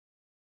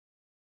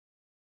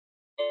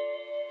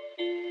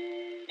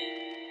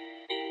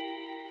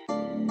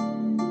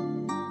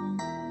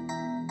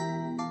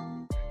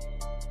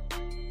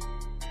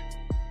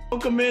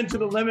Welcome into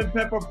the Lemon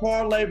Pepper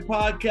Parlay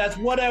Podcast.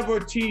 Whatever,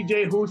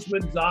 TJ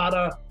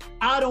Houshmandzadeh.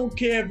 I don't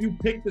care if you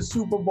picked the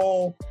Super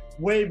Bowl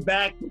way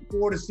back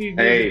before the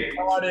season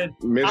started.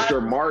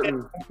 Mr.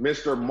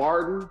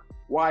 Martin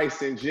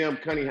Weiss and Jim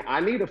Cunningham. I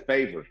need a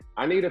favor.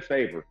 I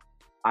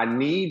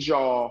need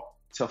y'all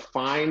to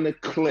find the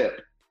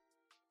clip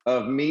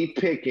of me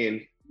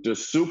picking the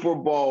Super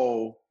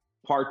Bowl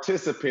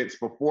participants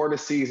before the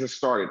season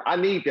started. I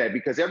need that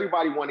because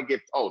everybody want to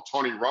get,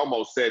 Tony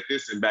Romo said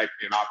this back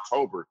in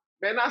October.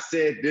 Man, I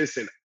said this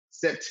in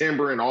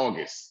September and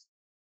August.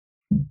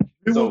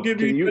 So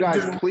can you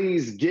guys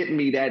please get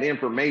me that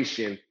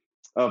information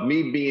of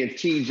me being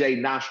TJ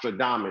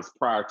Nostradamus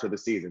prior to the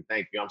season?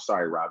 Thank you. I'm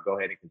sorry, Rob. Go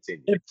ahead and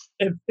continue.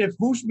 If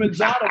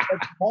Houshmandzadeh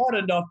was hard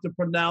enough to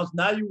pronounce,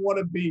 now you want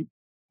to be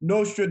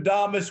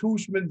Nostradamus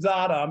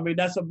Houshmandzadeh. I mean,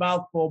 that's a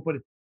mouthful, but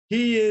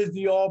he is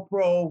the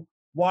all-pro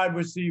wide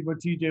receiver,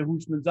 TJ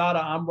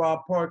Houshmandzadeh. I'm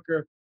Rob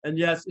Parker, and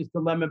yes, it's the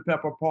Lemon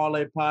Pepper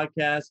Parlay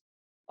Podcast.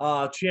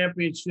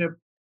 Championship,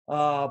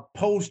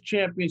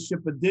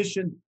 post-championship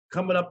edition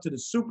coming up to the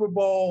Super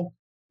Bowl.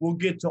 We'll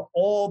get to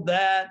all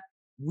that,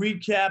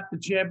 recap the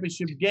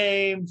championship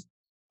games,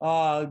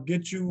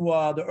 get you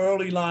the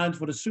early lines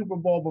for the Super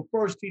Bowl. But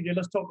first, TJ,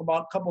 let's talk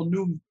about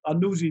a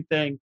newsy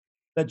thing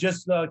that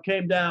just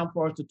came down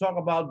for us to talk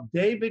about.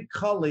 David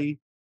Culley,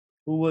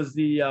 who was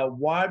the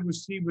wide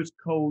receivers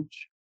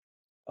coach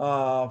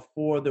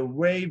for the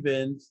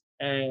Ravens,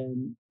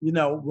 and,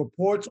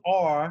 reports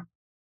are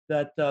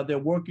that they're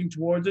working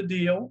towards a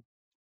deal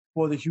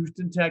for the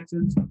Houston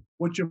Texans.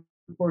 What's your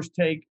first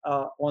take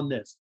on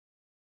this?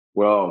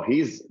 Well,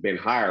 he's been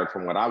hired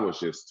from what I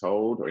was just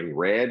told and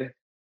read.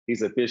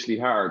 He's officially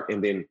hired.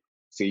 And then,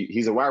 see,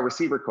 he's a wide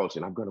receiver coach,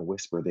 and I'm going to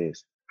whisper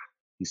this.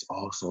 He's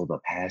also the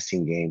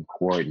passing game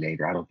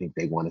coordinator. I don't think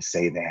they want to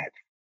say that.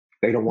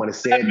 They don't want to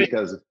say it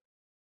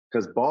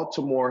because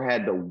Baltimore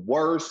had the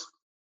worst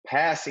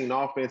passing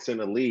offense in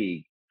the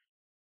league,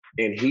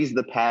 and he's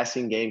the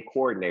passing game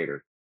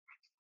coordinator.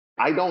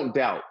 I don't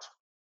doubt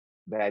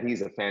that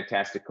he's a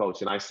fantastic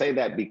coach. And I say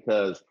that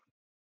because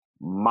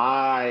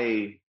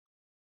my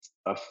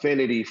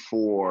affinity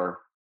for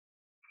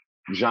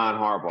John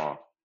Harbaugh.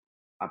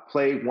 I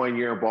played 1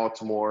 year in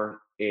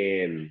Baltimore,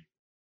 and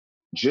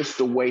just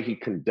the way he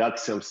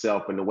conducts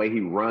himself and the way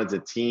he runs a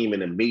team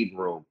in a meeting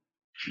room,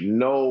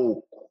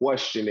 no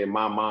question in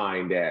my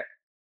mind that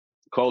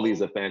Culley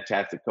is a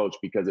fantastic coach,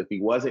 because if he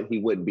wasn't, he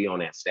wouldn't be on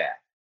that staff.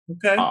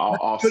 Okay.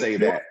 I'll say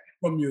that.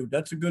 From you.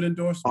 That's a good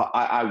endorsement.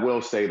 I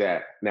will say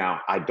that.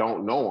 Now, I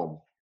don't know him,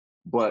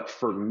 but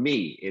for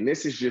me, and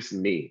this is just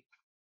me,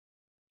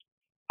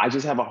 I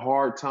just have a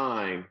hard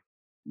time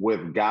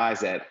with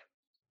guys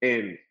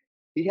and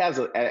he has,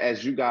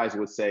 as you guys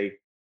would say,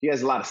 he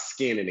has a lot of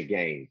skin in the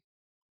game.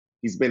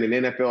 He's been an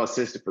NFL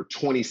assistant for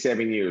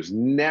 27 years,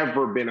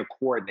 never been a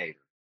coordinator.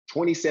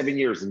 27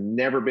 years,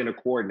 never been a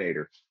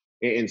coordinator.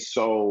 And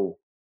so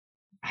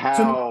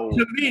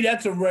to me,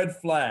 that's a red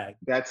flag.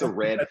 That's a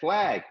red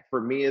flag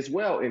for me as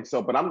well. And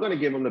so, but I'm going to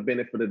give him the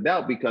benefit of the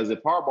doubt, because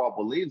if Harbaugh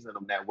believes in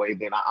him that way,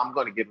 then I'm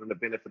going to give him the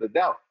benefit of the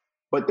doubt.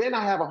 But then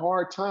I have a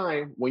hard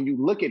time when you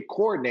look at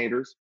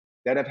coordinators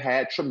that have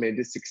had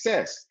tremendous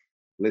success.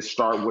 Let's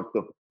start with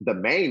the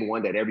main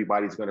one that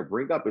everybody's going to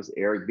bring up is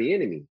Eric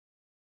Bieniemy.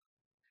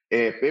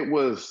 If it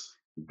was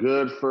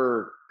good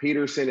for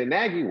Peterson and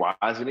Nagy, why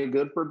isn't it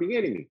good for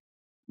Bieniemy?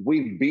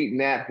 We've beaten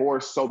that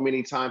horse so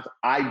many times.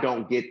 I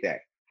don't get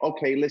that.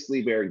 Okay, let's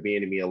leave Eric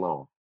Bieniemy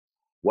alone.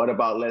 What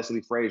about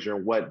Leslie Frazier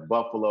and what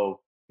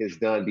Buffalo has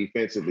done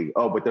defensively?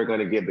 Oh, but they're going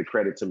to give the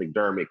credit to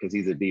McDermott because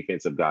he's a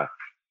defensive guy.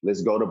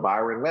 Let's go to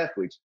Byron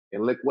Leftwich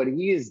and look what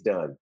he has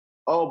done.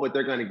 Oh, but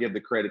they're going to give the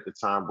credit to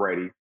Tom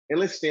Brady. And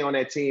let's stay on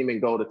that team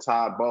and go to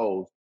Todd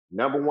Bowles,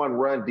 number one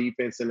run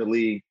defense in the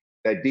league.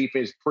 That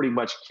defense pretty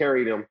much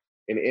carried them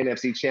in the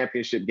NFC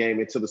Championship game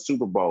into the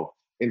Super Bowl.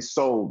 And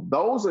so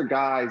those are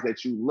guys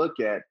that you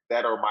look at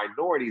that are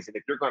minorities. And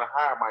if you're going to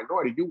hire a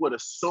minority, you would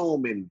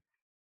assume and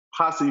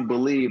possibly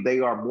believe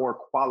they are more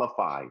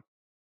qualified.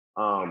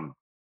 I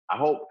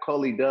hope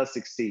Culley does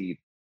succeed.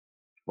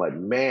 But,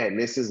 man,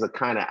 this is a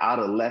kind of out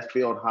of left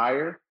field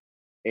hire.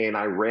 And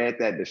I read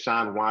that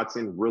Deshaun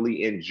Watson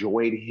really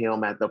enjoyed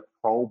him at the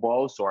Pro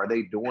Bowl. So are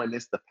they doing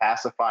this to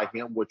pacify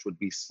him, which would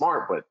be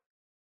smart? But,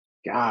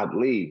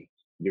 godly,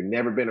 you've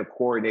never been a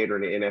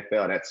coordinator in the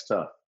NFL. That's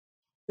tough.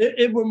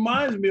 It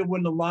reminds me of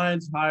when the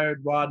Lions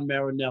hired Rod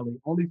Marinelli,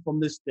 only from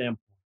this standpoint.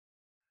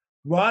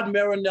 Rod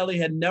Marinelli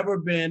had never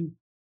been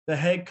the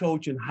head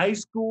coach in high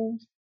school,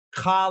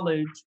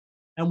 college,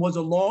 and was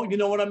you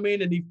know what I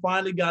mean? And he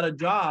finally got a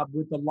job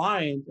with the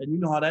Lions, and you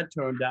know how that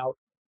turned out.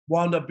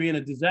 Wound up being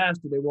a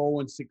disaster. They were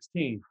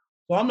 0-16.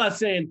 So I'm not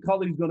saying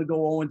Culley's going to go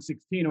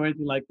 0-16 or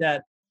anything like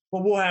that,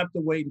 but we'll have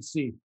to wait and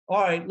see.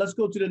 All right, let's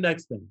go to the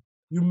next thing.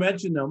 You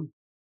mentioned him.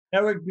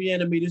 Eric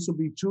Bieniemy, this will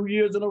be 2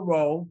 years in a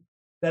row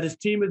that his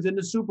team is in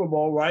the Super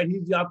Bowl, right?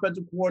 He's the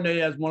offensive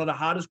coordinator as one of the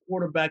hottest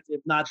quarterbacks,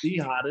 if not the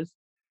hottest.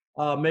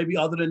 maybe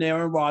other than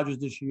Aaron Rodgers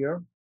this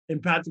year, in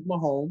Patrick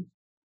Mahomes,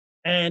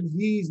 and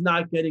he's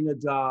not getting a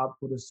job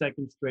for the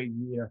second straight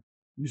year.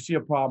 You see a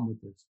problem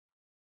with this?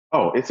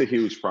 Oh, it's a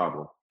huge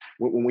problem.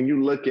 When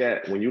you look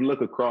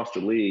across the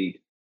league,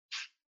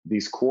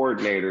 these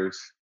coordinators,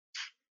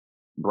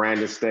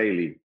 Brandon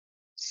Staley,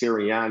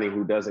 Sirianni,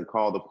 who doesn't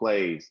call the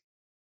plays,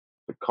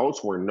 the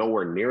Colts were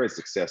nowhere near as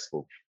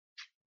successful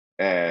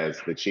as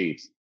the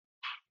Chiefs.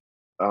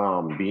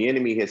 The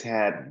enemy has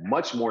had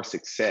much more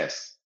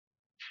success.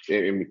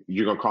 And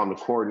you're gonna call him the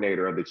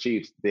coordinator of the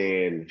Chiefs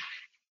than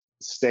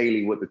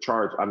Staley with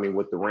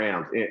with the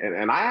Rams.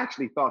 And I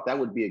actually thought that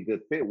would be a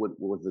good fit with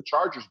the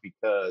Chargers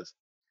because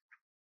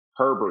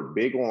Herbert,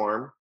 big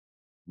arm,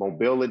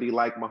 mobility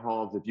like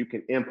Mahomes. If you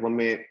can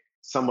implement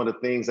some of the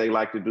things they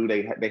like to do,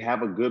 they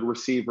have a good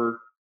receiver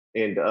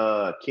and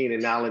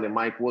Keenan Allen and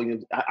Mike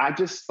Williams. I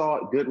just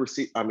thought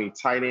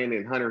tight end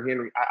and Hunter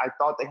Henry. I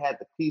thought they had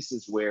the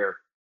pieces where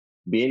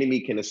the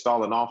enemy can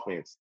install an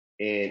offense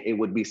and it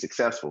would be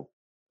successful.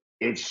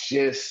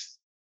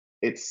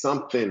 It's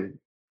something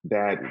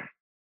that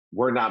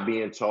we're not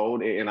being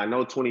told. And I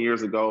know 20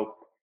 years ago,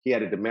 he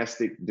had a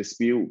domestic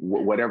dispute,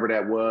 whatever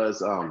that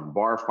was,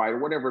 bar fight or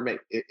whatever it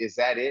may. Is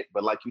that it?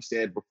 But like you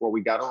said before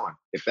we got on,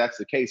 if that's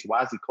the case,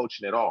 why is he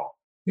coaching at all?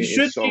 He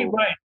should be,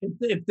 right.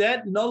 If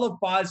that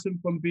nullifies him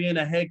from being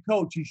a head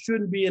coach, he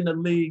shouldn't be in the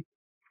league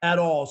at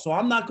all. So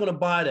I'm not going to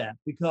buy that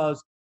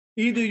because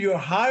either you're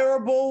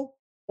hireable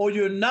or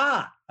you're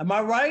not. Am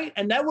I right?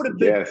 And that would have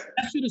been,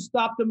 that should have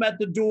stopped him at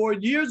the door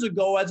years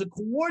ago as a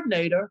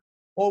coordinator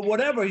or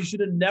whatever. He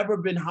should have never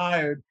been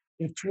hired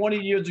if 20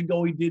 years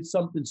ago he did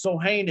something so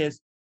heinous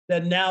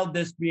that now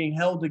this being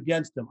held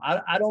against him.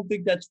 I don't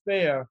think that's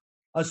fair,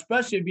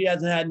 especially if he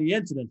hasn't had any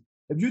incidents.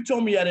 If you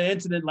told me he had an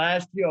incident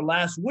last year or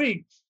last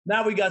week,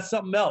 now we got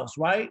something else,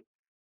 right?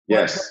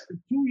 Yes. But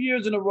 2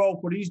 years in a row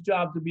for these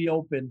jobs to be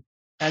open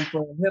and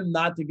for him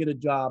not to get a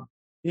job,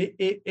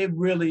 it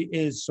really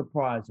is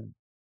surprising.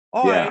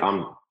 All right.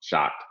 I'm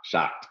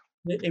shocked.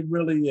 It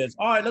really is.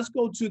 All right, let's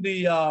go to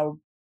the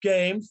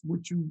games,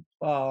 which you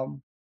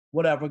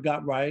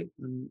got right.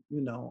 And,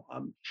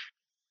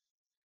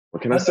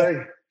 what can I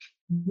say?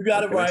 You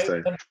got it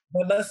right.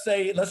 But let's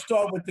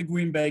start with the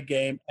Green Bay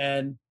game.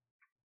 And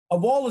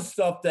of all the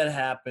stuff that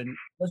happened,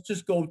 let's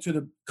just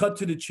cut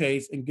to the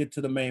chase and get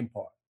to the main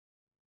part.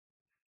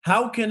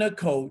 How can a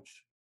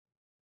coach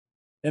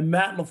and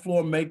Matt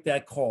LaFleur make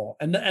that call?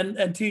 And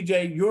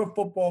TJ, you're a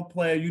football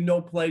player, you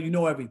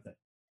know everything.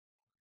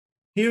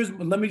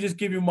 Let me just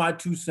give you my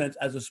 2 cents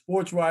as a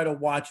sports writer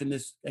watching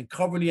this and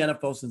covering the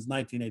NFL since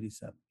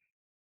 1987.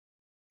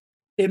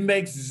 It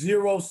makes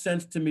zero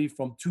sense to me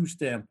from 2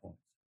 standpoints.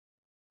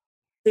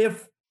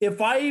 If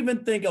I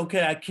even think,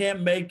 okay, I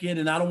can't make it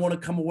and I don't want to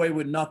come away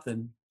with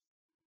nothing,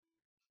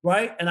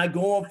 right? And I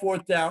go on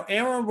 4th down.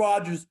 Aaron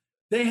Rodgers,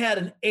 they had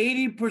an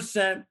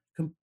 80%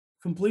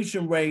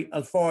 completion rate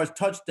as far as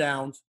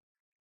touchdowns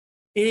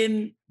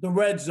in the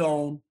red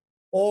zone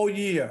all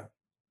year,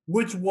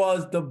 which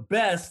was the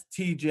best,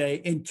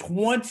 TJ, in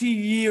 20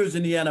 years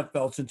in the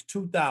NFL since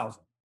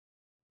 2000.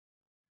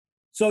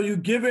 So you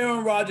give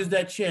Aaron Rodgers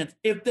that chance.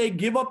 If they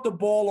give up the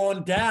ball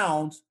on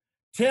downs,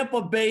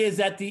 Tampa Bay is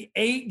at the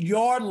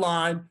 8-yard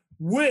line,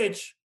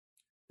 which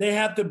they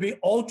have to be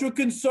ultra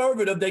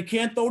conservative. They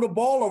can't throw the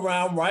ball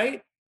around,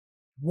 right?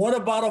 What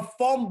about a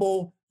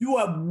fumble? You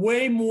have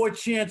way more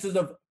chances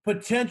of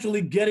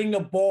potentially getting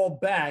the ball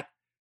back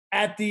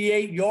at the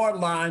 8-yard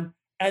line.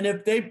 And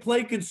if they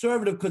play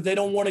conservative because they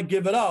don't want to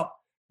give it up,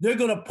 they're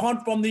going to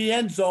punt from the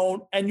end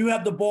zone, and you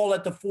have the ball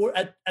at the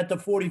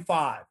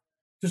 45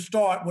 to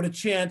start with a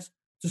chance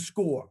to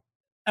score.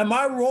 Am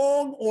I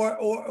wrong,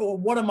 or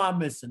what am I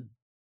missing?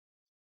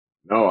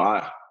 No,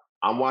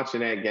 I'm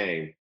watching that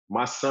game.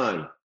 My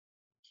son,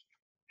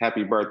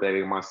 happy birthday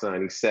to my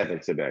son. He's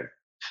 7 today.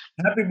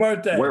 Happy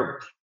birthday.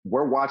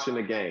 We're watching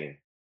the game,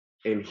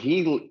 and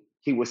he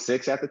was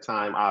 6 at the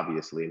time,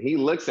 obviously, and he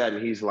looks at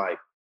me. He's like,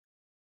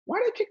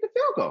 "Why they kick the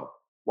field goal?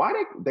 Why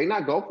they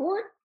not go for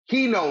it?"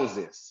 He knows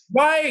this,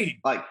 right?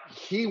 Like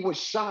he was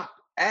shocked,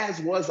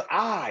 as was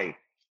I.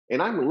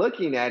 And I'm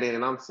looking at it,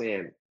 and I'm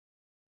saying,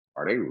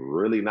 "Are they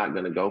really not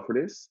going to go for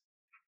this?"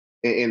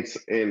 And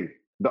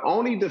the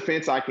only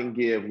defense I can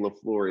give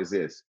LaFleur is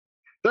this: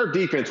 their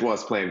defense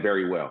was playing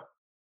very well.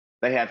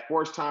 They had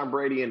forced Tom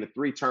Brady into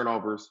 3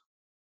 turnovers.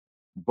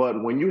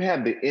 But when you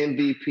have the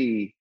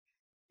MVP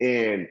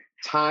and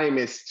time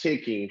is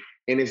ticking,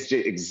 and it's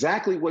just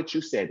exactly what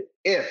you said,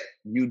 if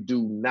you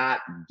do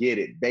not get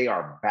it, they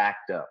are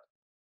backed up.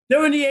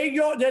 They're in the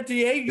 8-yard, at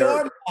the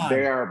 8-yard line.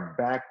 They are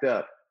backed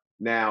up.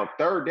 Now,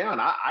 3rd down,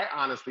 I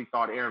honestly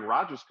thought Aaron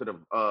Rodgers could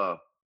have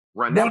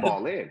run that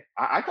ball in.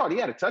 I thought he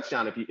had a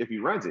touchdown if he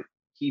runs it.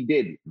 He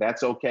didn't.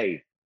 That's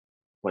okay.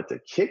 But to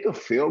kick a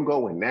field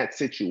goal in that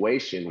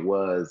situation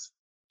was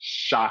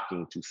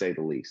shocking, to say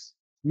the least.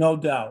 No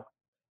doubt.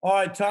 All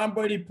right, Tom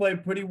Brady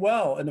played pretty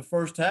well in the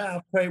first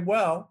half, played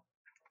well.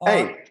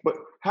 Hey, but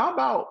how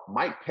about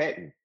Mike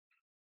Pettin?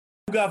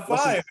 Who got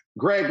fired?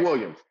 Greg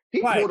Williams.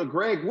 He pulled a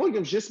Greg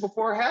Williams just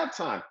before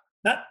halftime.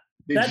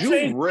 Did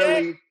you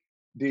really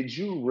Did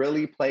you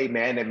really play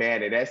man to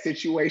man in that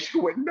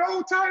situation with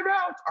no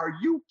timeouts? Are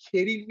you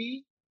kidding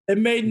me? It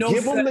made no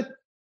Give them sense. the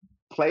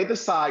play the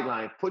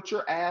sideline, put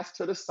your ass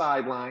to the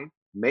sideline,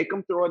 make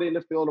them throw it in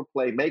the field of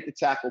play, make the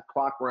tackle,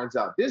 clock runs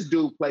out. This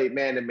dude played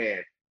man to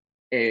man.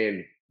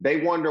 And they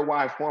wonder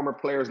why former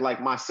players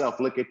like myself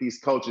look at these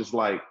coaches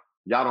like,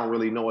 y'all don't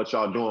really know what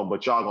y'all doing,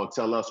 but y'all gonna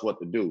tell us what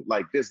to do.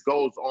 Like this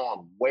goes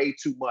on way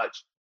too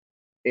much.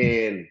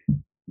 And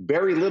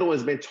very little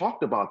has been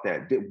talked about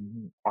that.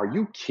 Are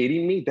you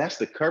kidding me? That's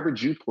the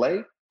coverage you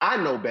play? I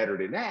know better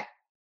than that.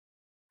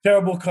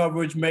 Terrible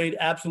coverage, made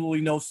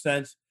absolutely no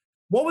sense.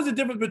 What was the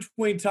difference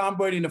between Tom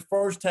Brady in the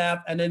first half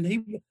and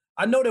then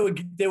I know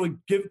they were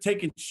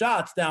taking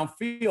shots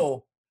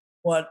downfield,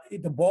 but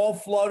the ball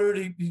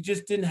fluttered. He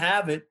just didn't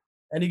have it,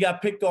 and he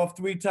got picked off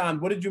 3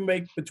 times. What did you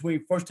make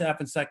between first half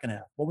and second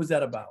half? What was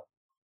that about?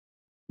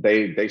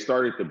 They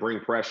started to bring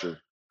pressure.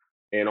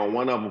 And on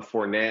one of them,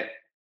 Fournette,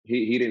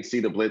 he didn't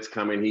see the blitz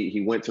coming. He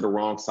went to the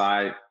wrong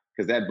side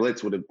because that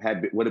blitz would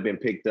have been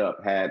picked up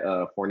had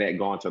Fournette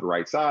gone to the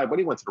right side, but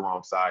he went to the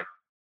wrong side.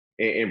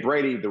 And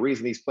Brady, the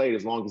reason he's played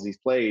as long as he's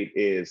played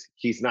is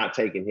he's not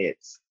taking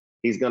hits.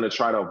 He's going to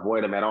try to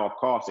avoid them at all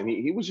costs. And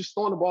he was just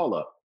throwing the ball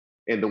up.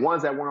 And the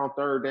ones that were on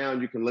third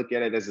down, you can look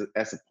at it as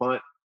a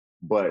punt,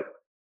 but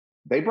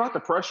they brought the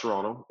pressure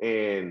on him.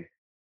 And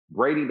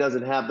Brady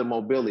doesn't have the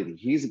mobility.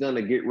 He's going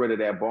to get rid of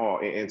that ball.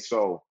 And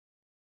so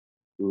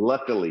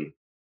luckily,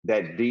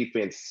 that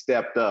defense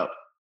stepped up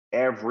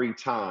every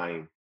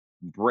time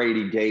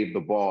Brady gave the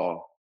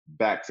ball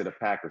back to the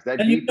Packers.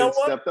 That And you know defense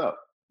what? stepped up.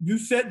 You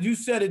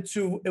said it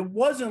too. It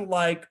wasn't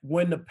like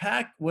when the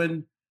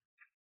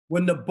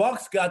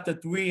Bucks got the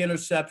 3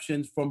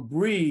 interceptions from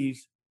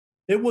Breeze,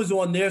 it was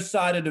on their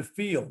side of the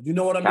field. You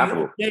know what I mean?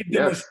 Capital. It gave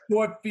them a Yes.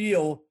 short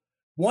field.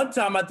 One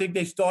time I think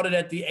they started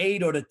at the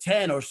 8 or the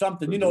 10 or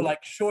something, Mhm.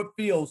 like short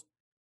fields.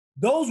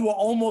 Those were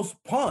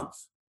almost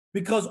punts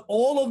because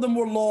all of them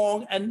were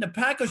long, and the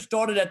Packers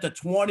started at the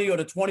 20 or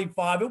the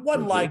 25. It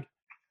wasn't Mhm. like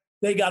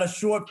they got a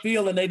short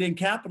field and they didn't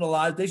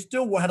capitalize. They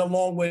still had a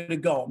long way to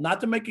go.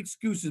 Not to make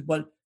excuses,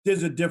 but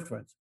there's a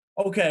difference.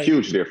 Okay,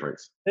 Huge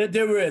difference.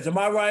 there is. Am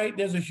I right?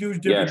 There's a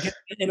huge difference Yes.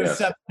 getting an Yes.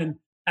 interception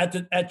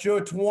at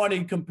your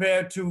 20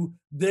 compared to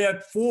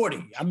their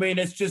 40. I mean,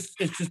 it's just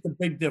a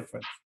big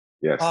difference.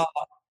 Yes. Uh,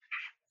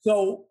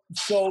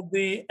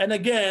 and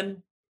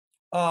again,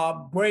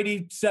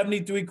 Brady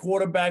 73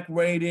 quarterback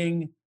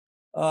rating.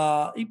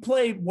 He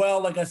played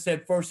well, like I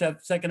said. First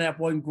half, second half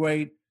wasn't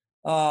great,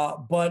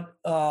 but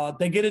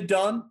they get it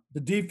done. The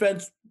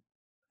defense.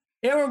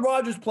 Aaron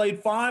Rodgers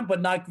played fine,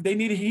 but not.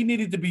 He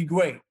needed to be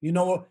great.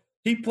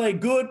 He played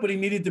good, but he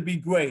needed to be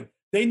great.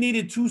 They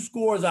needed 2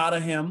 scores out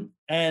of him,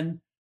 and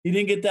he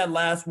didn't get that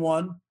last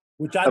one,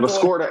 which I Out of a thought.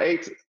 score to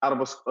eight, out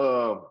of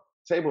a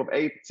table of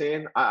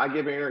 8-10, I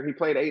give Aaron. He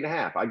played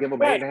 8.5. I give him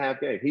Right, 8.5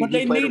 game. He but he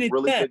they played a needed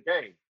really 10. good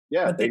game.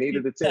 Yeah, But they they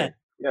needed needed the 10. 10.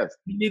 Yes.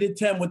 He needed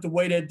 10 with the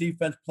way their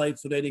defense played,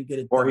 so they didn't get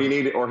it Or done.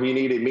 he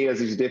needed me as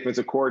his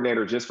defensive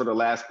coordinator just for the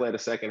last play of the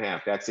second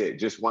half. That's it.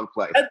 Just one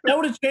play. That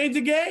would have changed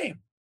the game.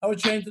 That would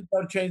change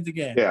the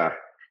game. Yeah.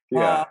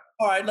 Yeah.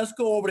 All right, let's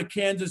go over to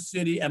Kansas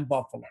City and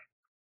Buffalo.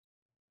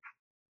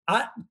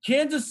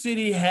 Kansas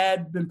City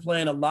had been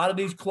playing a lot of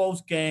these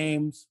close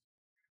games.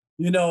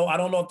 I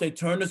don't know if they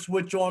turned the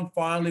switch on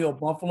finally, or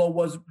Buffalo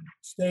was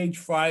stage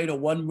fright or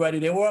wasn't ready.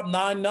 They were up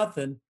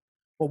 9-0,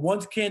 but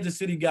once Kansas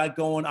City got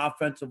going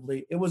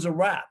offensively, it was a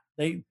wrap.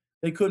 They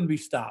couldn't be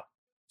stopped.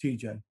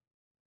 TJ.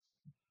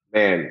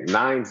 Man,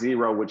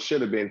 9-0, which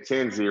should have been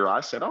 10-0.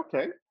 I said,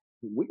 okay,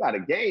 we got a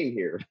game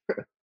here.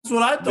 That's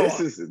what I thought.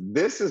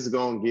 This is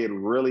going to get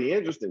really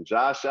interesting.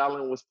 Josh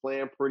Allen was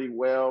playing pretty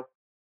well,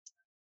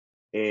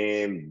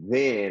 and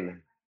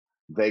then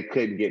they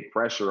couldn't get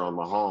pressure on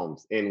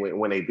Mahomes. And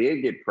when they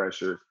did get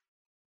pressure,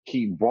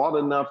 he bought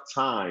enough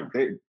time.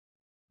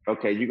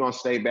 Okay, you're going to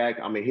stay back.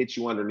 I'm going to hit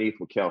you underneath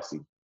with Kelce.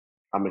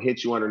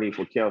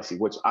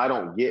 Which I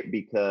don't get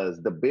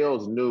because the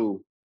Bills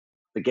knew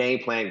the game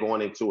plan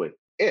going into it.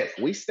 If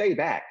we stay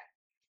back,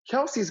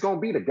 Kelce's going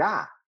to be the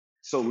guy.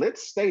 So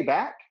let's stay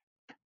back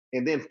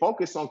and then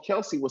focus on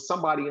Kelce with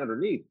somebody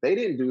underneath. They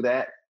didn't do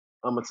that.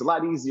 It's a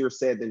lot easier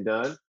said than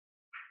done.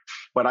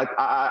 But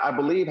I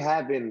believe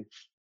having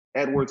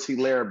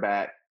Edwards-Helaire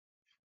back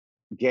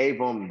gave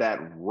them that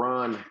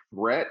run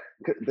threat.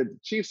 The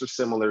Chiefs are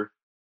similar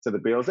to the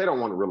Bills. They don't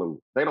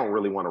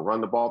really want to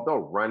run the ball. They'll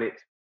run it,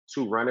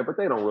 but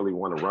they don't really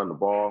want to run the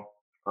ball.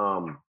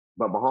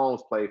 But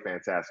Mahomes played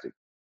fantastic.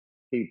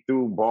 He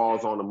threw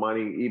balls on the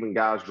money. Even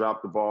guys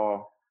dropped the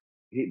ball.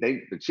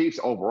 The Chiefs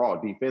overall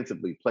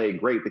defensively played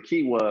great. The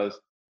key was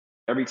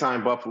every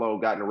time Buffalo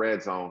got in the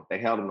red zone, they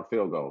held them to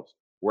field goals.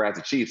 Whereas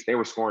the Chiefs, they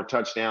were scoring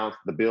touchdowns.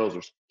 The Bills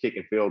were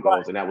kicking field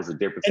goals, and that was the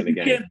difference in the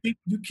game.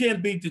 You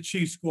can't beat the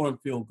Chiefs scoring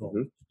field goals.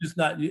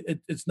 Mm-hmm.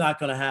 It's not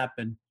going to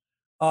happen.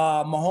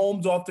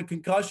 Mahomes off the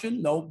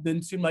concussion. No,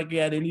 didn't seem like he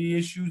had any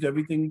issues.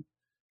 Everything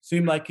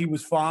seemed like he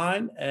was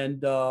fine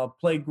and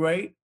played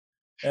great.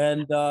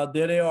 And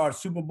there they are,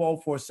 Super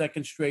Bowl for a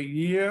second straight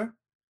year.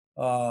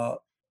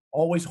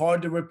 Always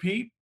hard to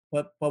repeat,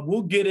 but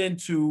we'll get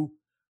into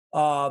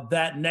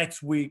that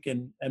next week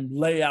and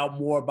lay out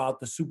more about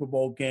the Super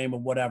Bowl game or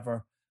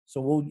whatever.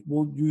 So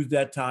we'll use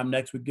that time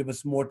next week. Give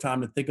us more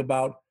time to think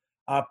about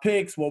our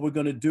picks, what we're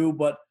gonna do.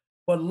 But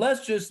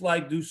let's just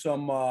like do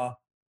some.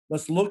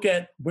 Let's look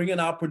at bringing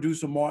our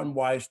producer Martin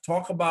Weiss,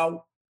 talk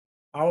about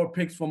our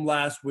picks from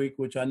last week,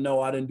 which I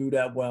know I didn't do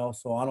that well,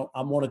 so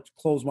I want to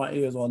close my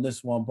ears on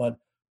this one. But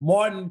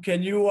Martin,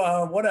 can you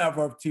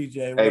whatever, TJ?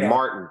 Hey,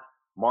 Whatever.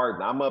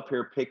 Martin, I'm up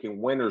here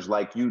picking winners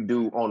like you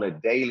do on a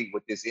daily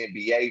with this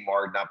NBA,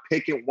 Martin. I'm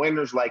picking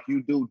winners like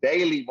you do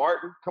daily,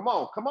 Martin. Come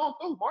on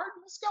through,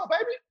 Martin. Let's go,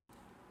 baby.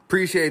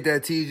 Appreciate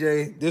that,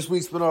 TJ. This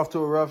week's been off to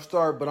a rough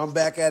start, but I'm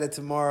back at it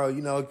tomorrow.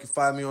 You know, you can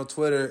find me on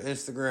Twitter,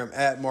 Instagram,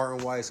 at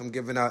Martin Weiss. I'm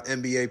giving out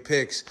NBA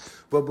picks.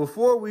 But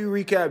before we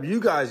recap you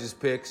guys'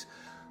 picks,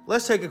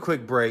 let's take a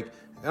quick break.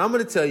 And I'm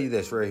going to tell you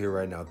this right here,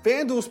 right now.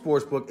 FanDuel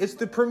Sportsbook, it's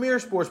the premier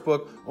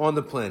sportsbook on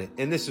the planet.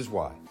 And this is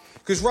why.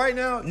 Because right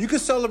now, you can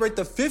celebrate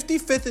the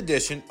 55th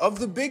edition of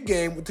the big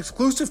game with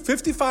exclusive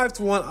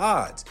 55-1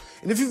 odds.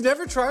 And if you've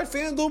never tried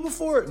FanDuel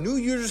before, new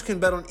users can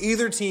bet on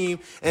either team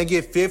and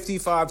get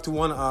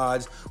 55-1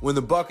 odds when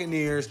the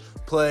Buccaneers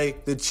play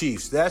the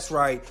Chiefs. That's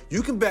right.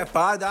 You can bet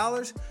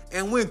 $5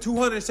 and win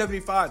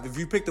 $275 if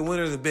you pick the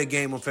winner of the big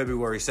game on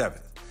February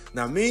 7th.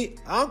 Now me,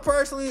 I'm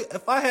personally,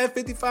 if I had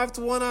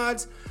 55-1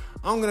 odds,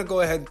 I'm going to go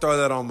ahead and throw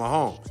that on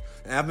Mahomes.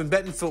 And I've been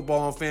betting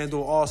football on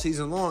FanDuel all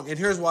season long, and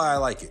here's why I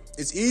like it.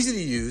 It's easy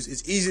to use,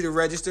 it's easy to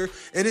register,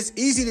 and it's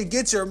easy to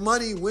get your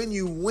money when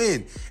you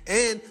win.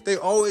 And they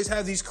always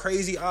have these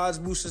crazy odds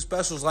boosted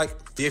specials like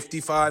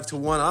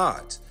 55-1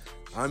 odds.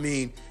 I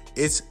mean,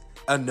 it's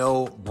a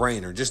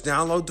no-brainer. Just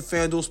download the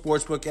FanDuel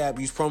Sportsbook app,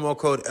 use promo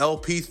code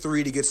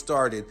LP3 to get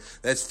started.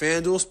 That's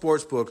FanDuel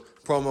Sportsbook,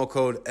 promo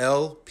code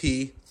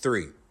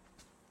LP3.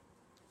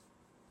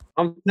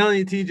 I'm telling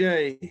you,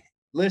 TJ,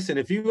 listen,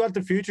 if you got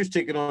the futures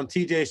ticket on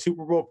TJ's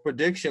Super Bowl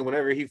prediction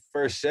whenever he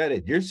first said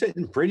it, you're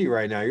sitting pretty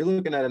right now. You're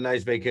looking at a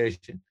nice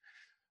vacation.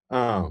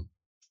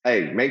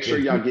 Hey, make sure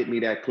y'all get me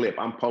that clip.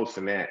 I'm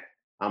posting that.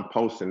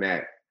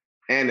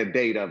 And the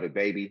date of it,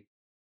 baby.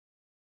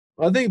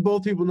 I think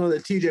both people know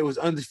that TJ was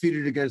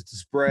undefeated against the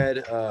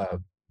spread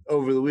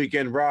over the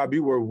weekend. Rob,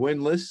 you were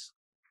winless.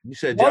 You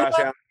said Josh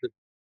Allen.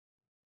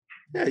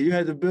 Yeah, you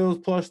had the Bills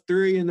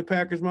 +3 and the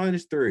Packers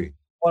 -3.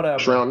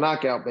 Whatever. Round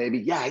knockout, baby.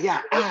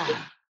 Yeah.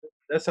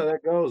 That's how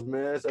that goes,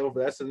 man. That's over.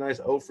 That's a nice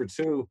 0 for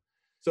 2.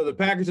 So the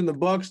Packers and the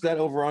Bucks, that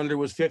over-under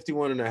was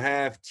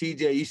 51.5.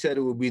 TJ, you said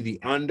it would be the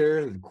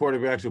under. The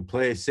quarterbacks would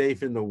play it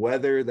safe in the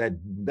weather.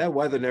 That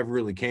weather never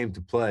really came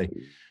to play.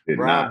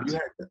 Rob, you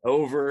had the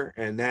over,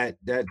 and that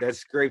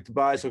scraped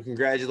by. So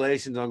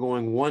congratulations on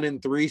going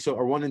 1-3,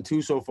 or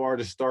 1-2 so far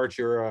to start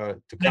your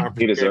to conference.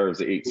 He deserves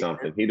to eat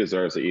something. He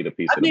deserves to eat a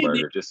piece of the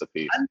burger, just a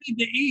piece. I need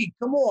to eat.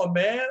 Come on,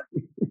 man.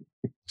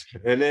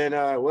 And then,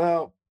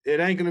 it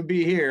ain't going to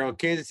be here. On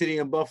Kansas City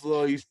and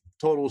Buffalo, you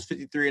total was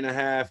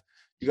 53.5.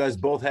 You guys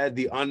both had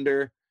the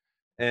under,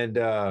 and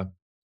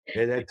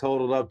that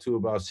totaled up to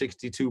about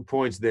 62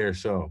 points there.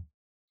 So,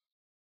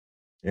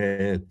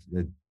 bad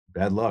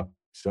luck.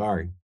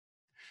 Sorry.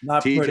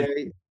 Not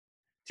pretty.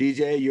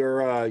 TJ,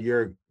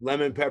 your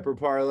lemon pepper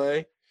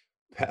parlay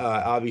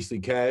obviously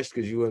cashed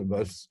because you went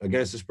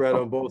against the spread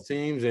on both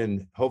teams,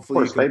 and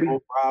hopefully you can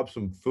Rob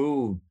some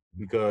food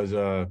because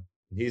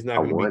he's not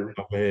going to be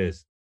off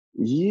his.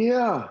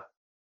 Yeah.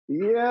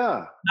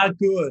 Not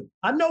good.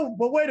 I know,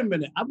 but wait a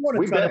minute. I want to.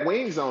 We bet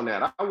wings on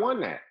that. I won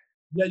that.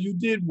 Yeah, you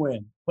did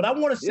win. But I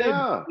want to say,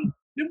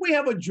 didn't we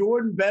have a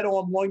Jordan bet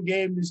on one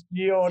game this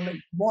year?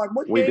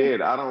 We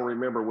did. I don't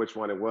remember which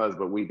one it was,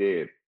 but we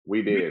did.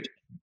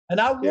 And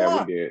I won.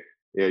 Yeah, we did.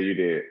 Yeah, you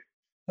did.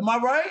 Am I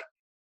right?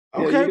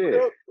 Okay. Yeah, you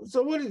did.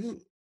 So what are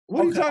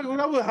you talking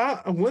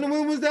about?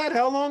 When was that?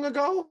 How long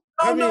ago?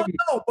 No.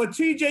 But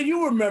TJ,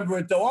 you remember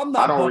it though.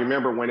 I don't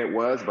remember when it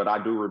was, but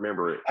I do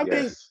remember it. I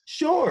mean,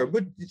 sure.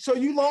 But so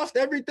you lost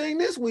everything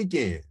this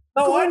weekend.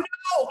 No, I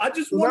know. I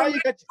just want to.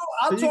 You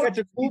got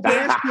your cool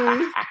pants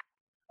shoes.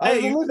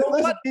 Hey, you know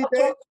what?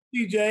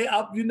 TJ,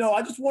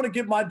 I just want to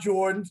get my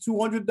Jordans,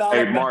 $200.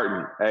 Hey,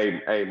 Martin.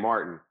 Hey,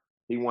 Martin.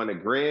 He want to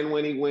grin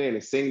when he win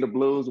and sing the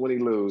blues when he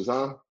lose,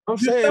 huh? I'm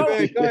saying,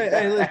 man, go ahead.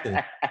 Hey, listen.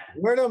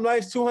 Wear them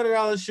nice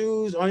 $200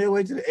 shoes on your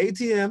way to the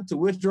ATM to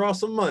withdraw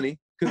some money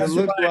because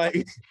it looks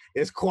like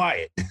it's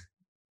quiet.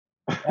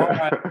 All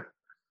right.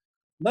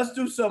 Let's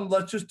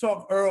just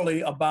talk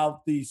early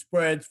about the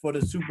spreads for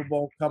the Super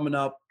Bowl coming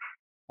up,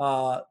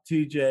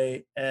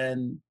 TJ.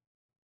 And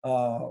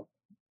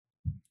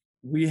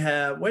we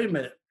have, wait a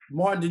minute.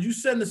 Martin, did you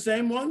send the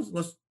same ones?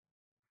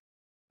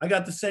 I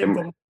got the same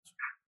from.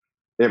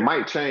 It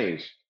might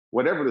change.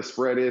 Whatever the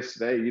spread is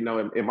today,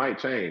 it might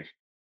change.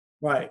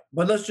 Right.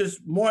 But let's just,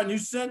 Martin,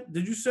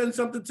 did you send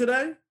something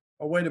today?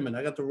 Oh, wait a minute.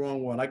 I got the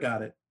wrong one. I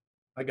got it.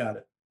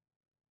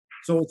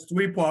 So it's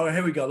 3-part.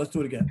 Here we go. Let's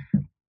do it again.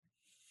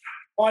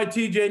 All right,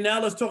 TJ,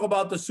 now let's talk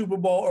about the Super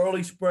Bowl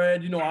early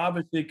spread.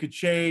 Obviously it could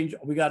change.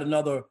 We got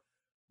another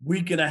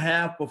week and a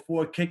half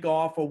before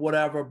kickoff or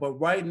whatever. But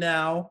right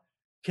now,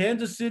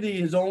 Kansas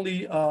City is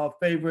only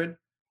favorite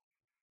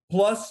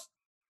plus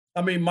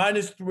I mean,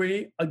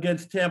 -3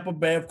 against Tampa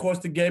Bay. Of course,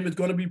 the game is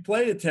going to be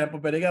played at Tampa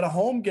Bay. They got a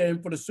home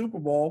game for the Super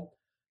Bowl.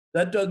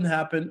 That doesn't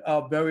happen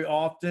very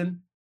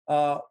often.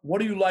 What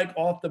do you like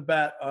off the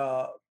bat?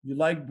 You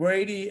like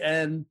Brady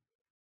and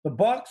the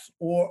Bucks,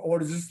 or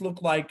does this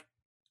look like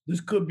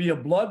this could be a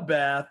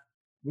bloodbath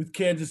with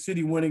Kansas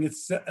City winning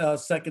its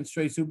second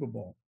straight Super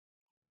Bowl?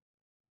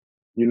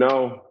 You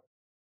know,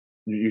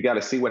 you got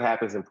to see what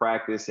happens in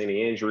practice,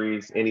 any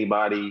injuries,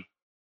 anybody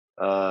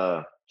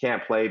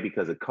can't play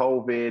because of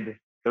COVID.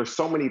 There's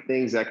so many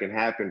things that can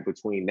happen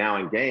between now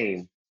and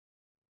game.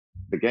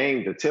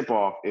 The tip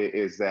off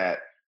is that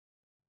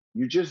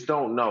you just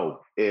don't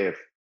know if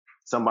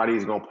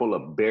somebody's going to pull a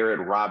Barrett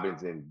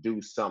Robbins and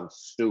do something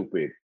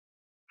stupid,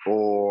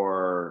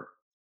 or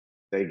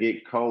they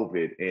get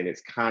COVID and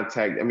it's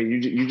contact. I mean,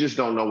 you just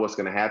don't know what's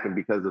going to happen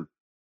because of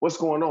what's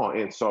going on.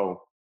 And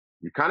so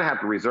you kind of have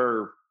to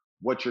reserve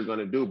what you're going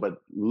to do.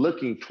 But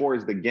looking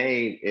towards the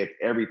game, if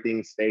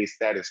everything stays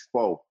status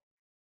quo,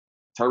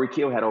 Tyreek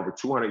Hill had over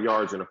 200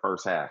 yards in the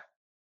first half.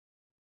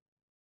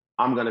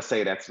 I'm going to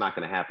say that's not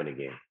going to happen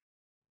again.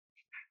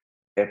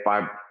 If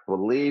I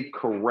believe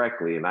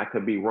correctly, and I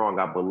could be wrong,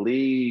 I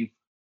believe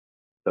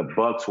the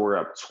Bucks were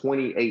up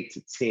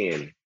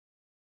 28-10.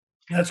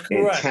 That's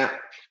correct.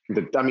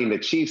 The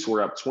Chiefs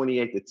were up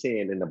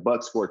 28-10, and the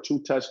Bucks scored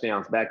 2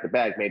 touchdowns back to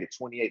back, made it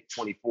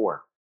 28-24.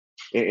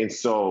 And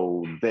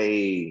so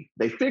they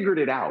figured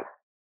it out.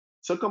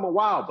 Took them a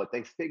while, but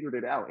they figured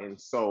it out. And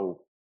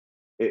so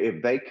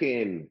if they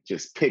can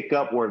just pick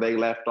up where they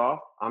left off,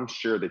 I'm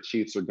sure the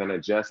Chiefs are going to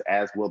adjust,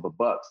 as will the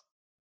Bucks.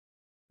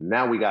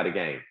 Now we got a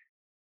game.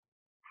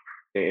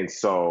 And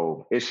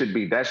so that should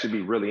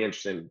be really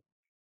interesting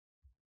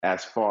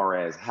as far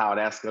as how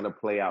that's going to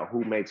play out,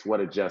 who makes what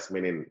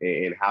adjustment,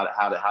 and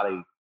how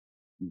they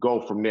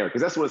go from there.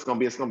 Because that's what it's going to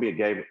be. It's going to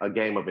be a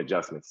game of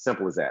adjustments.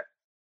 Simple as that.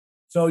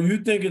 So you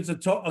think it's a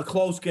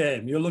close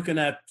game? You're looking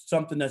at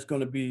something that's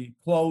going to be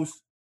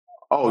close.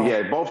 Oh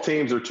yeah, both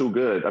teams are too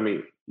good. I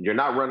mean, you're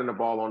not running the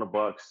ball on the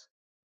Bucks.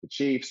 The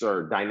Chiefs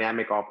are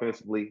dynamic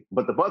offensively,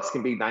 but the Bucks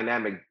can be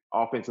dynamic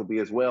offensively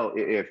as well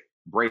if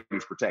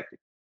Brady's protected.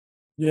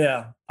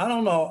 Yeah, I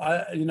don't know.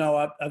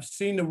 I've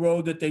seen the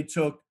road that they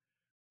took.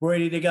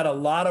 Brady, they got a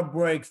lot of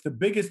breaks. The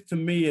biggest to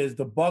me is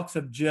the Bucks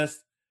have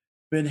just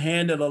been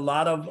handed a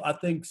lot of, I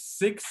think,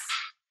 six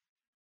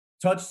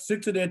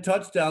of their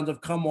touchdowns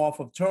have come off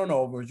of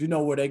turnovers,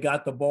 where they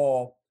got the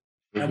ball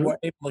and were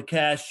able to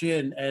cash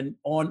in. And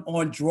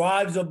on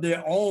drives of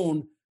their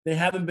own, they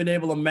haven't been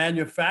able to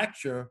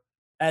manufacture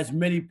as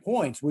many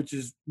points, which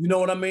is, you know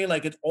what I mean?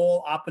 Like, it's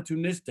all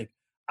opportunistic.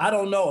 I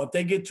don't know. If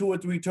they get 2 or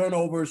 3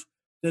 turnovers,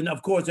 then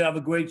of course they have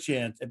a great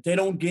chance. If they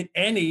don't get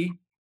any,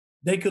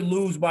 they could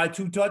lose by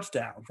 2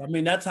 touchdowns. I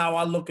mean, that's how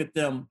I look at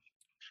them.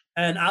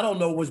 And I don't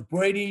know, was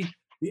Brady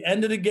the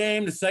end of the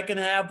game, the second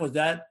half, was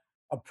that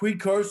a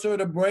precursor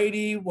to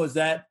Brady?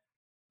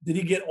 Did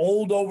he get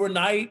old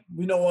overnight?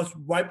 Us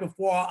right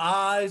before our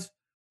eyes.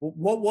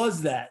 What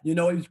was that? He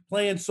was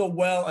playing so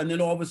well, and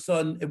then all of a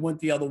sudden it went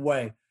the other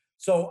way.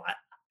 So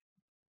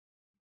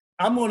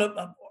I'm going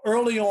to,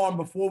 early on,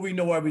 before we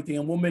know everything,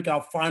 and we'll make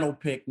our final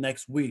pick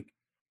next week,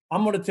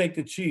 I'm going to take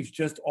the Chiefs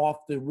just off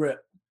the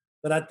rip.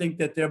 But I think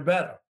that they're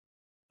better,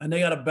 and they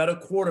got a better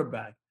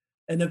quarterback.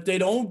 And if they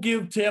don't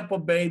give Tampa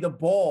Bay the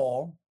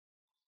ball,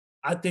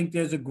 I think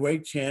there's a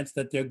great chance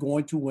that they're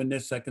going to win their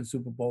second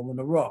Super Bowl in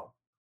a row.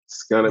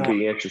 It's going to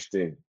be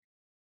interesting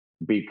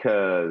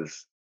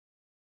because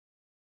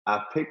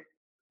I picked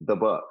the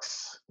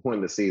Bucks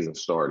when the season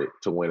started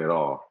to win it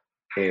all.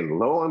 And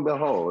lo and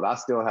behold, I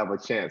still have a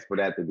chance for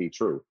that to be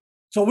true.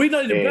 So we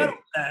need to bet on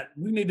that.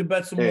 We need to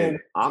bet some more.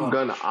 I'm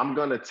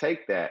gonna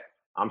take that.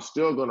 I'm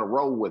still gonna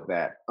roll with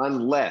that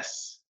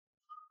unless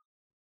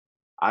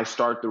I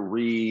start to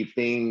read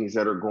things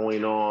that are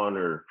going on,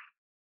 or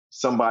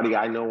somebody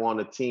I know on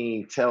the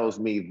team tells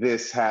me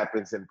this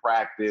happens in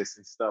practice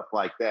and stuff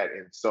like that.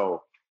 And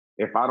so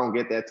if I don't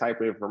get that type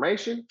of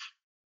information,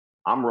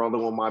 I'm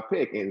rolling on my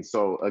pick. And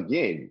so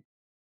again,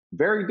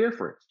 very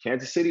different.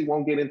 Kansas City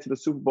won't get into the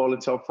Super Bowl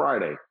until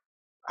Friday.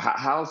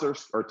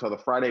 Or till the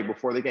Friday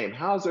before the game.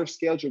 How's their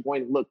schedule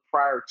going to look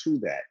prior to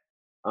that?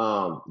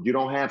 You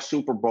don't have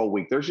Super Bowl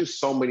week. There's just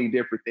so many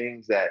different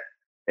things that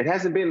it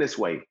hasn't been this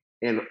way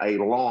in a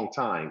long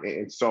time.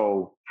 And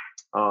so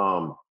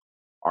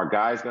our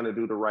guy's going to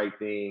do the right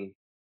thing.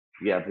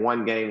 You have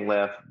 1 game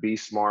left. Be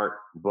smart.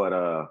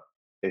 But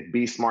if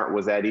Be Smart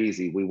was that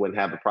easy, we wouldn't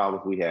have the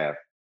problems we have.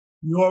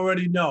 You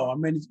already know. I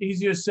mean, it's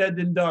easier said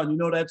than done. You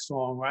know that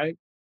song, right?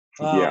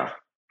 Yeah.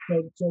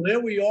 So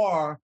there we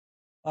are.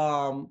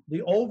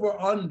 The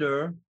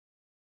over-under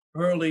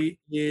early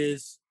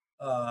is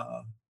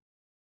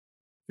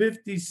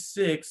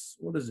 56.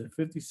 What is it?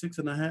 56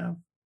 and a half?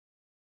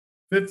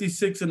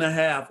 56 and a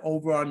half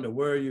over-under.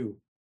 Where are you?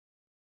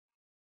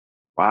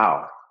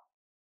 Wow.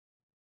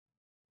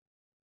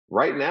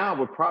 Right now,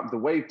 with the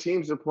way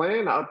teams are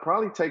playing, I'd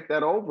probably take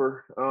that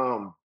over.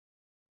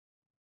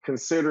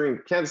 Considering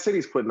Kansas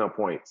City's putting up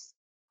points,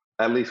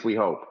 at least we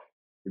hope.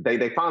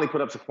 They finally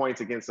put up some points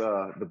against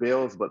the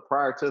Bills, but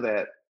prior to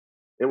that,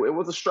 it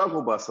was a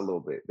struggle bus a little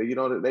bit. You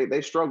know,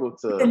 they struggled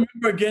to. I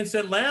remember against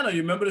Atlanta.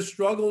 You remember the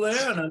struggle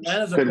there? And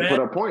Atlanta's couldn't put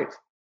up points.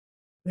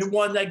 They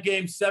won that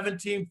game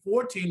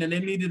 17-14, and they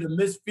needed a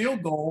missed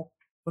field goal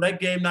for that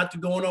game not to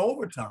go into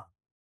overtime.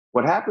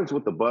 What happens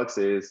with the Bucs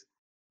is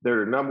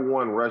they're the number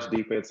one rush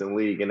defense in the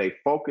league, and they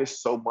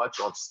focus so much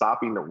on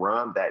stopping the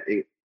run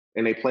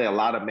and they play a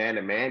lot of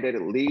man-to-man that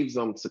it leaves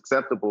them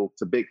susceptible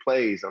to big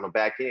plays on the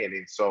back end.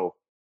 And so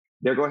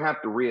they're going to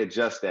have to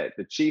readjust that.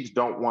 The Chiefs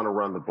don't want to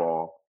run the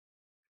ball,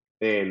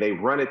 and they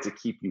run it to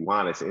keep you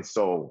honest. And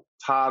so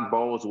Todd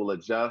Bowles will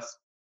adjust,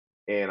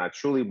 and I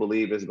truly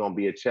believe it's going to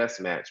be a chess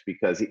match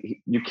because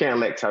you can't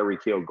let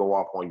Tyreek Hill go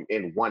off on you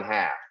in one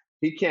half.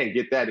 He can't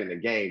get that in the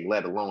game,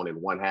 let alone in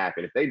one half.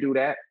 And if they do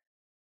that,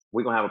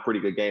 we're going to have a pretty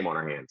good game on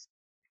our hands.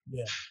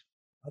 Yeah,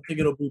 I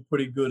think it'll be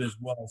pretty good as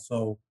well.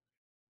 So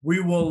we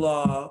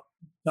will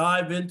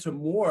dive into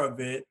more of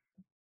it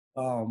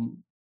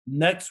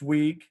next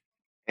week.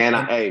 And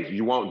hey,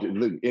 you won't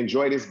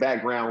enjoy this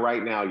background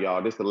right now,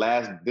 y'all. This the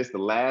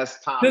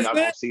last time y'all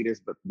gonna see this,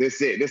 but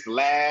this it. This the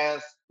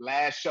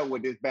last show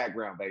with this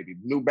background, baby.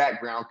 New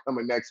background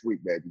coming next week,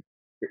 baby.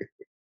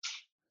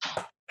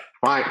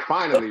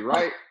 Finally,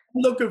 right?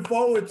 I'm looking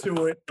forward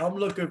to it. I'm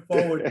looking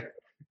forward.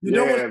 You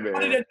know what's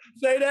funny that you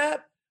say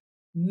that?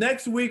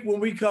 Next week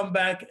when we come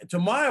back to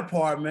my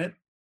apartment,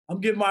 I'm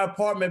getting my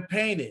apartment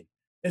painted.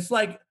 It's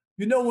like,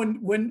 you know,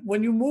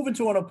 when you move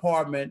into an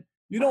apartment,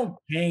 you don't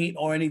paint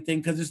or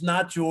anything because it's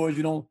not yours.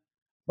 You don't.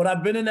 But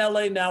I've been in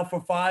LA now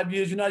for 5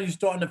 years. You know, you're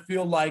starting to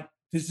feel like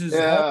this is.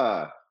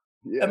 Yeah.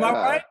 Am I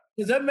right?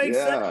 Does that make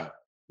sense?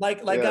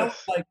 Like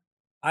yes.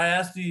 I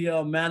asked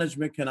the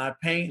management, can I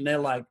paint? And they're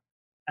like,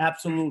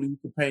 absolutely, you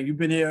can paint. You've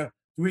been here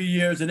 3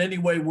 years, and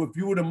anyway, if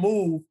you were to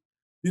move,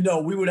 you know,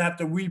 we would have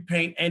to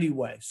repaint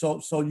anyway.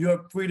 So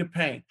you're free to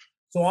paint.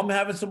 So I'm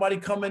having somebody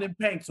come in and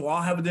paint. So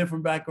I'll have a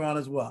different background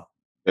as well.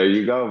 There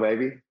you go,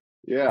 baby.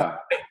 Yeah.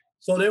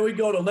 So there we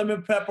go, the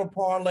Lemon Pepper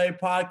Parlay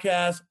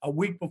podcast, a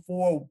week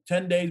before,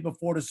 10 days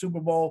before the Super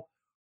Bowl.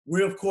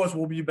 We, of course,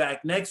 will be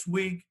back next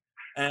week,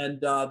 and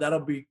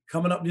that'll be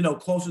coming up, you know,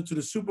 closer to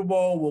the Super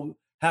Bowl. We'll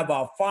have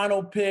our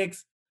final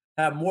picks,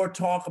 have more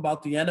talk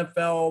about the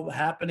NFL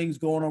happenings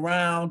going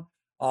around,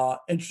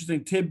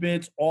 interesting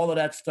tidbits, all of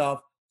that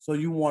stuff. So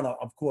you want to,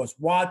 of course,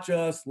 watch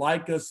us,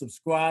 like us,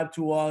 subscribe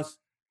to us,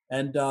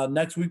 and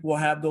next week we'll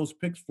have those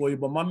picks for you.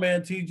 But my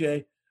man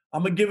TJ,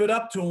 I'm going to give it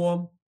up to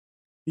him.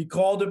 He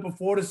called it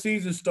before the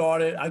season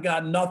started. I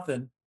got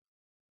nothing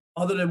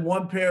other than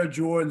one pair of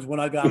Jordans when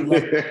I got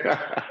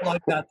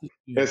lucky.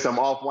 There's some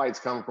off-whites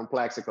coming from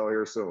Plaxico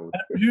here soon.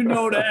 You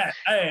know that.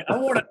 Hey, I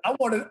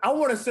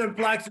want to send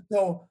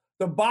Plaxico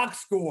the box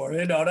score.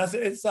 You know, that's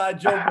an inside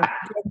joke. I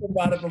talked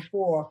about it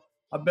before.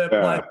 I bet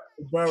Plaxico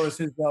Burress,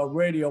 his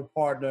radio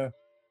partner,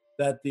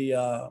 that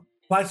the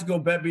Plaxico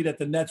bet me that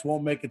the Nets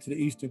won't make it to the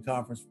Eastern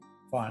Conference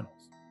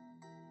Finals.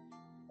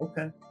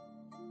 Okay.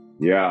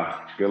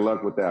 Yeah, good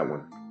luck with that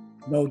one.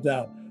 No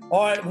doubt.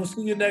 All right, we'll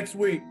see you next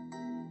week.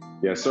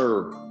 Yes,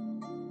 sir.